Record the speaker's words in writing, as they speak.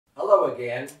Hello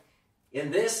again.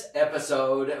 In this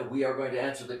episode, we are going to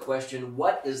answer the question,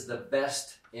 what is the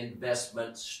best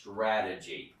investment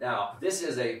strategy? Now, this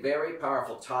is a very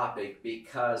powerful topic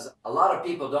because a lot of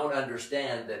people don't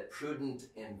understand that prudent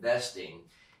investing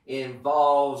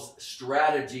involves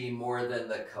strategy more than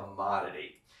the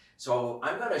commodity. So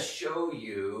I'm going to show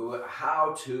you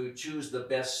how to choose the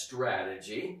best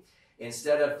strategy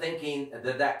instead of thinking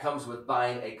that that comes with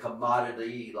buying a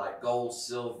commodity like gold,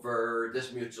 silver,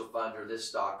 this mutual fund, or this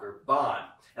stock or bond.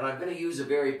 And I'm going to use a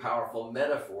very powerful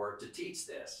metaphor to teach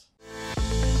this.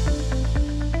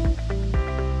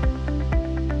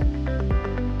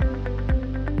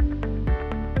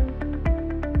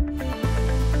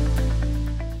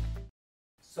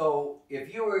 So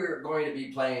if you were going to be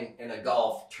playing in a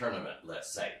golf tournament,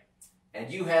 let's say, and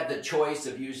you had the choice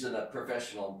of using a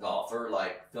professional golfer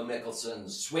like Phil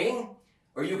Mickelson's swing,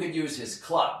 or you could use his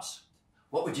clubs,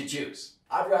 what would you choose?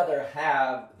 I'd rather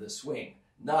have the swing,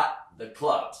 not the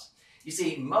clubs. You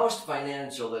see, most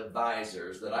financial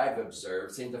advisors that I've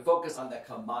observed seem to focus on the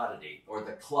commodity or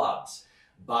the clubs.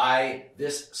 Buy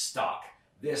this stock,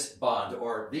 this bond,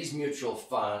 or these mutual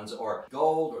funds, or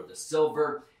gold, or the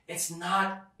silver. It's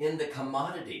not in the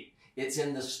commodity. It's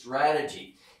in the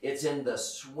strategy. It's in the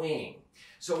swing.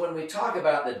 So when we talk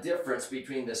about the difference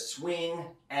between the swing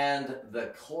and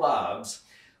the clubs,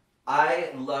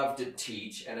 I love to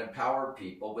teach and empower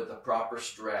people with the proper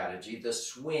strategy, the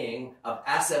swing of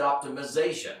asset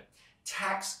optimization,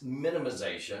 tax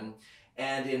minimization,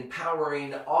 and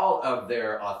empowering all of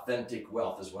their authentic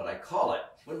wealth is what I call it.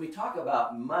 When we talk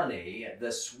about money,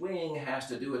 the swing has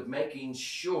to do with making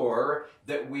sure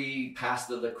that we pass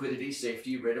the liquidity,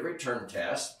 safety, rate of return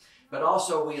test, but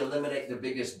also we eliminate the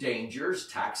biggest dangers,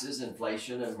 taxes,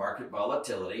 inflation, and market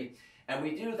volatility. And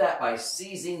we do that by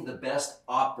seizing the best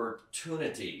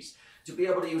opportunities to be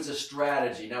able to use a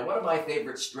strategy. Now, one of my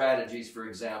favorite strategies, for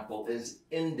example, is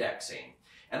indexing.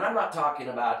 And I'm not talking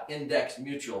about index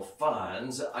mutual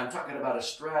funds. I'm talking about a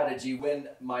strategy when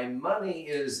my money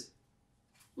is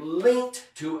linked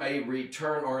to a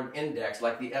return or an index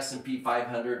like the S&P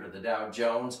 500 or the Dow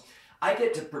Jones. I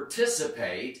get to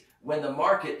participate when the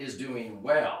market is doing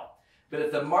well. But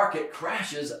if the market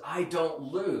crashes, I don't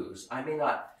lose. I may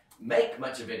not make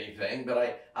much of anything,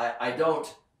 but I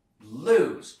don't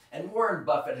lose. And Warren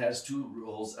Buffett has two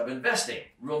rules of investing.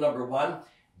 Rule number one,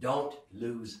 don't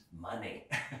lose money.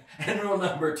 And rule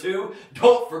number two,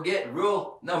 don't forget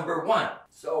rule number one.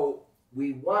 So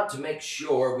we want to make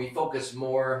sure we focus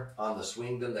more on the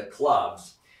swing than the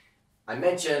clubs. I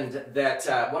mentioned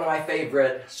that one of my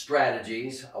favorite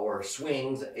strategies or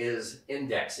swings is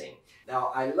indexing.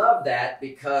 Now, I love that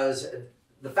because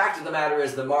the fact of the matter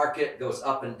is the market goes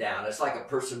up and down. It's like a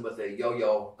person with a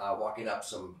yo-yo walking up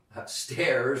some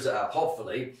stairs,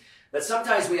 hopefully. But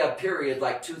sometimes we have periods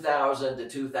like 2000 to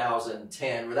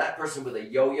 2010 where that person with a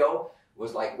yo-yo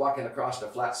was like walking across a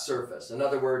flat surface. In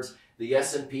other words, the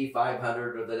S&P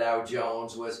 500 or the Dow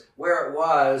Jones was where it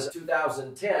was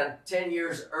 2010, 10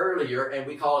 years earlier, and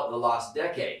we call it the lost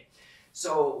decade.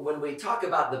 So when we talk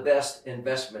about the best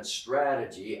investment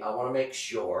strategy, I want to make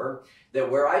sure that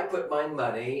where I put my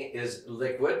money is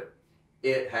liquid,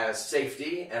 it has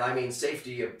safety, and I mean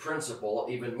safety of principle,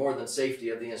 even more than safety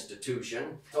of the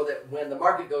institution, so that when the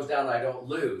market goes down, I don't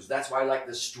lose. That's why I like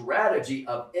the strategy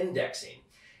of indexing,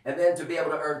 and then to be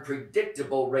able to earn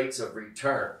predictable rates of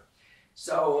return.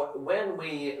 So when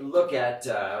we look at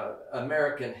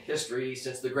American history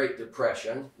since the Great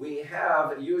Depression, we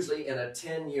have usually in a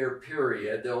 10-year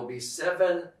period, there will be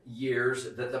 7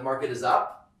 years that the market is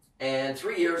up and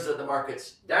 3 years that the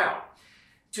market's down.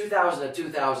 2000 to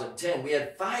 2010, we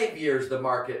had 5 years the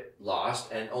market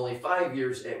lost and only 5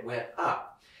 years it went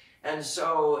up. And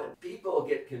so people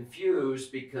get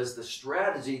confused because the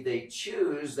strategy they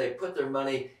choose, they put their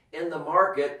money in the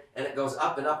market and it goes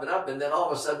up and up and up, and then all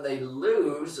of a sudden they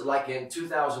lose, like in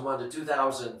 2001 to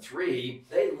 2003,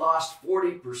 they lost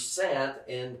 40%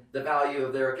 in the value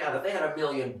of their account. If they had $1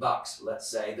 million,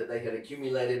 let's say, that they had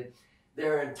accumulated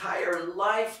their entire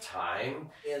lifetime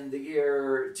in the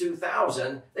year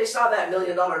 2000, they saw that $1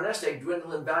 million nest egg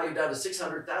dwindle in value down to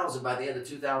 $600,000 by the end of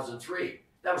 2003.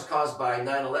 That was caused by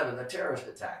 9/11, the terrorist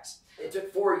attacks. It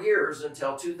took 4 years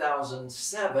until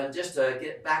 2007 just to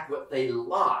get back what they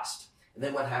lost. And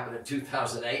then what happened in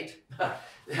 2008?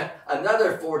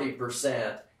 Another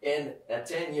 40% in a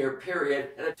 10-year period.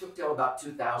 And it took till about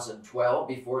 2012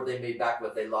 before they made back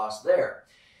what they lost there.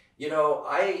 You know,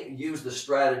 I use the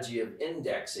strategy of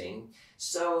indexing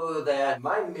so that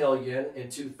my million in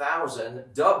 2000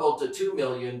 doubled to 2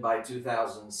 million by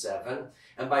 2007.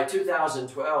 And by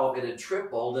 2012, it had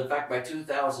tripled. In fact, by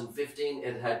 2015,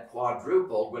 it had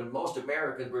quadrupled when most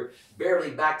Americans were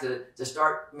barely back to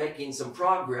start making some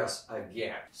progress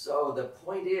again. So the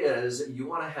point is, you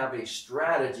want to have a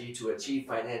strategy to achieve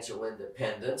financial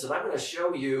independence. And I'm going to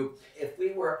show you, if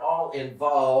we were all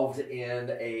involved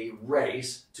in a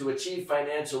race to achieve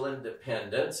financial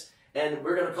independence, and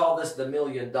we're going to call this the $1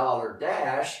 Million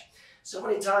Dash. So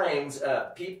many times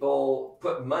people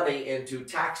put money into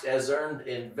taxed as earned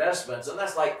investments, and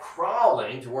that's like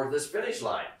crawling toward this finish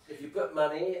line. If you put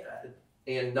money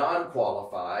in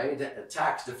non-qualified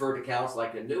tax deferred accounts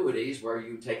like annuities, where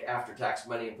you take after-tax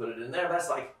money and put it in there, that's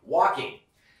like walking.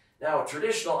 Now,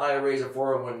 traditional IRAs or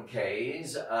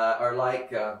 401ks are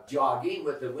like jogging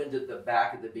with the wind at the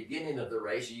back at the beginning of the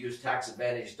race. You use tax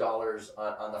advantage dollars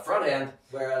on the front end,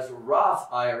 whereas Roth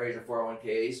IRAs or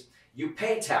 401ks, you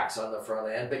pay tax on the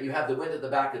front end, but you have the wind at the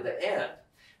back at the end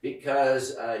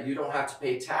because you don't have to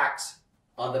pay tax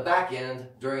on the back end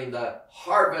during the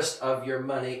harvest of your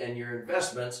money and your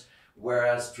investments,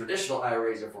 whereas traditional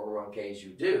IRAs or 401ks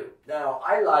you do. Now,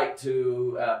 I like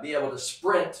to be able to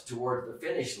sprint toward the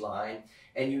finish line,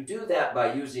 and you do that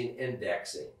by using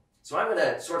indexing. So I'm going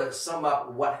to sort of sum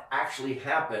up what actually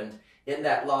happened in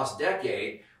that lost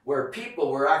decade, where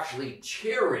people were actually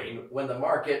cheering when the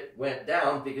market went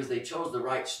down because they chose the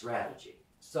right strategy.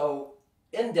 So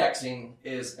indexing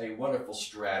is a wonderful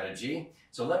strategy.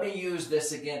 So let me use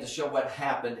this again to show what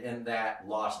happened in that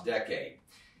lost decade.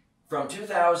 From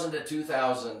 2000 to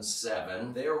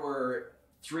 2007, there were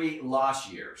 3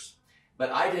 loss years,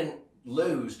 but I didn't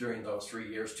lose during those 3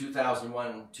 years,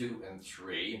 2001, 2, and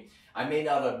 3. I may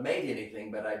not have made anything,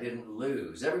 but I didn't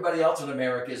lose. Everybody else in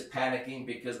America is panicking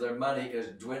because their money is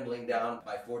dwindling down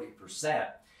by 40%.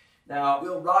 Now,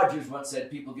 Will Rogers once said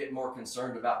people get more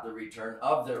concerned about the return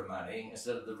of their money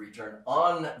instead of the return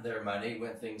on their money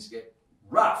when things get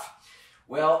rough.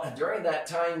 Well, during that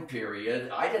time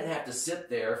period, I didn't have to sit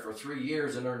there for 3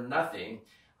 years and earn nothing.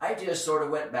 I just sort of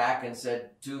went back and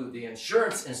said to the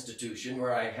insurance institution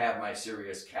where I have my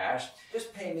serious cash,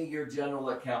 just pay me your general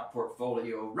account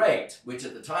portfolio rate, which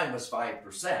at the time was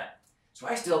 5%. So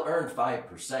I still earned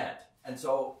 5%. And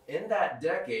so in that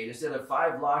decade, instead of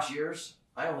 5 loss years,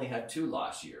 I only had 2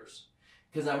 loss years.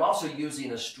 Because I'm also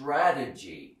using a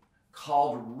strategy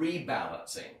called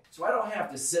rebalancing. So I don't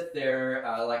have to sit there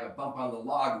like a bump on the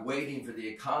log waiting for the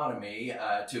economy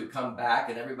to come back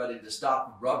and everybody to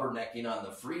stop rubbernecking on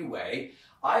the freeway.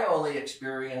 I only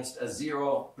experienced a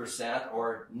 0%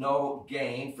 or no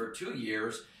gain for 2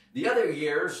 years. The other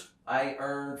years I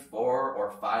earned 4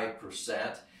 or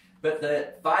 5%. But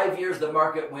the 5 years the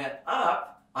market went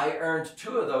up, I earned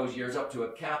 2 of those years up to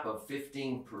a cap of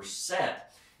 15%.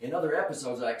 In other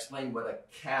episodes I explained what a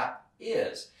cap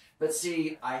is. But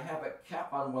see, I have a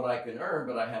cap on what I can earn,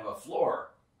 but I have a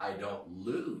floor. I don't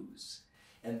lose.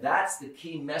 And that's the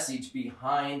key message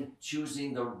behind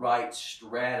choosing the right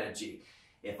strategy.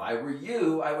 If I were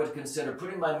you, I would consider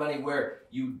putting my money where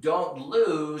you don't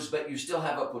lose, but you still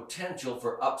have a potential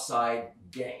for upside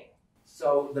gain.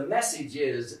 So the message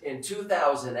is, in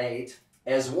 2008,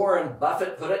 as Warren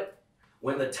Buffett put it,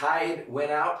 when the tide went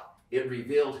out, it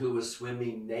revealed who was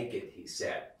swimming naked, he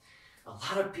said. A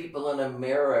lot of people in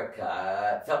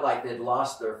America felt like they'd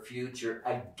lost their future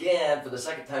again for the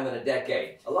second time in a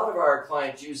decade. A lot of our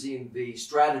clients using the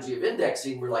strategy of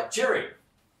indexing were like cheering,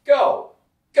 go,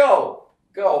 go,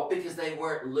 go, because they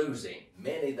weren't losing.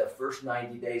 Many the first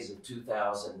 90 days of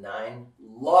 2009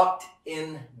 locked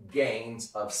in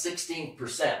gains of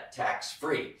 16%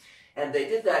 tax-free. And they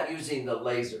did that using the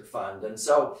laser fund. And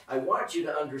so I want you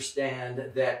to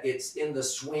understand that it's in the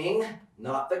swing,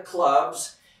 not the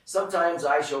clubs. Sometimes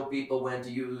I show people when to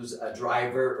use a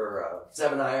driver or a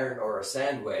 7-iron or a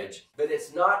sand wedge, but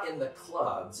it's not in the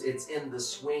clubs, it's in the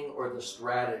swing or the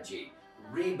strategy.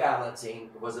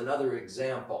 Rebalancing was another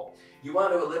example. You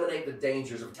want to eliminate the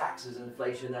dangers of taxes,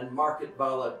 inflation, and market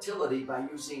volatility by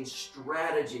using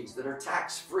strategies that are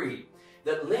tax-free,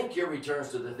 that link your returns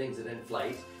to the things that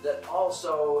inflate, that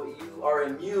also you are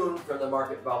immune from the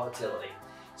market volatility.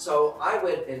 So I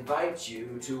would invite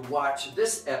you to watch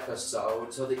this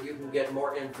episode so that you can get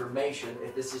more information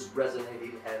if this is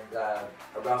resonating and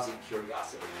arousing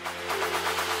curiosity.